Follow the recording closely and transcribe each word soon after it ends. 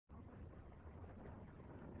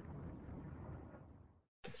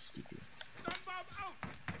Stupid.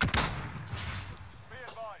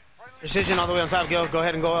 Precision all the way on top, Gil. Go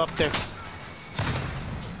ahead and go up there.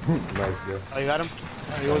 Nice, Gil. Oh, you got him?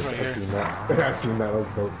 Oh, he was right I here. seen that. I seen that. That was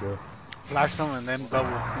dope, Gil. Flashed him and then double.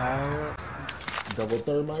 Double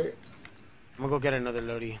thermite. I'm gonna go get another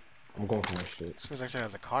loadie. I'm going for my shit. This was actually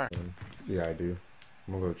has a car. Yeah, I do.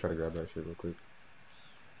 I'm gonna go try to grab that shit real quick.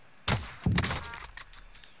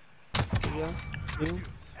 Yeah.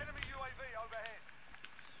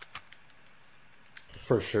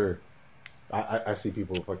 For sure. I see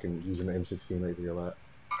people fucking using the M16 lately a lot.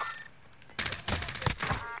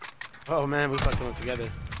 Oh man, we fucked them together.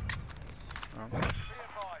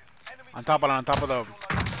 On top of the Top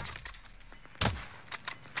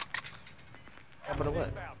of the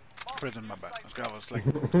what? prison, my bad. This guy was like,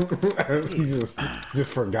 He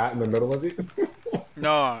just forgot in the middle of it.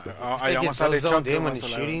 no, I almost had a zoned chunk in when he's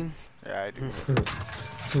shooting. Yeah, I do.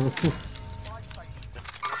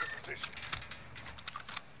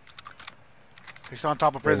 He's on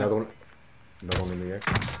top of prison. Another one in the air.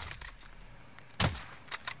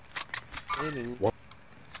 What?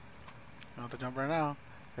 I have to jump right now.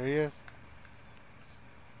 There he is.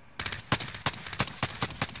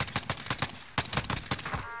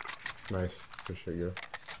 Nice. For sure, yeah.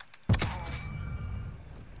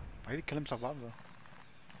 Why did he kill himself off though?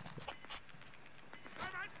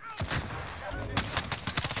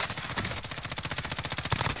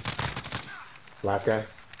 Last guy?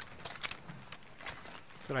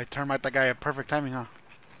 Did I termite that guy at perfect timing, huh?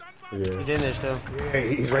 Yeah. He's in there still. Yeah,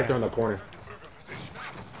 he's right there in the corner.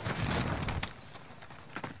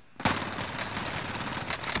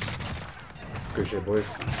 Good shit, boys.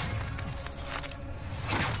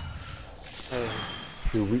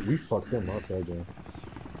 Dude, we fucked them up that game.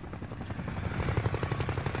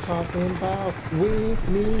 Talking about with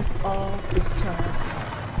me all the time.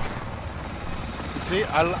 See,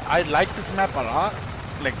 I like this map a lot,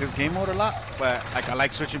 like this game mode a lot, but like I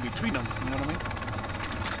like switching between them. You know what I mean?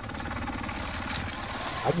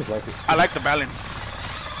 I just like it. I like the balance.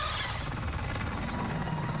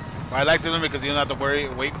 I like this one because you don't have to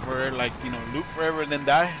wait for it, like, you know, loop forever and then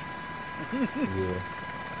die. Yeah.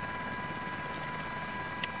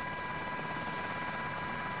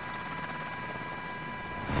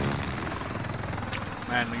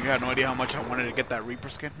 Man, you had no idea how much I wanted to get that Reaper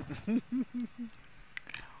skin. I'm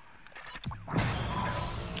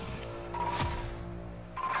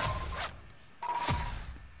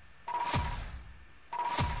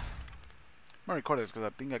gonna record this because I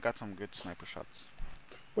think I got some good sniper shots.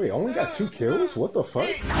 Wait, I only got 2 kills? What the fuck?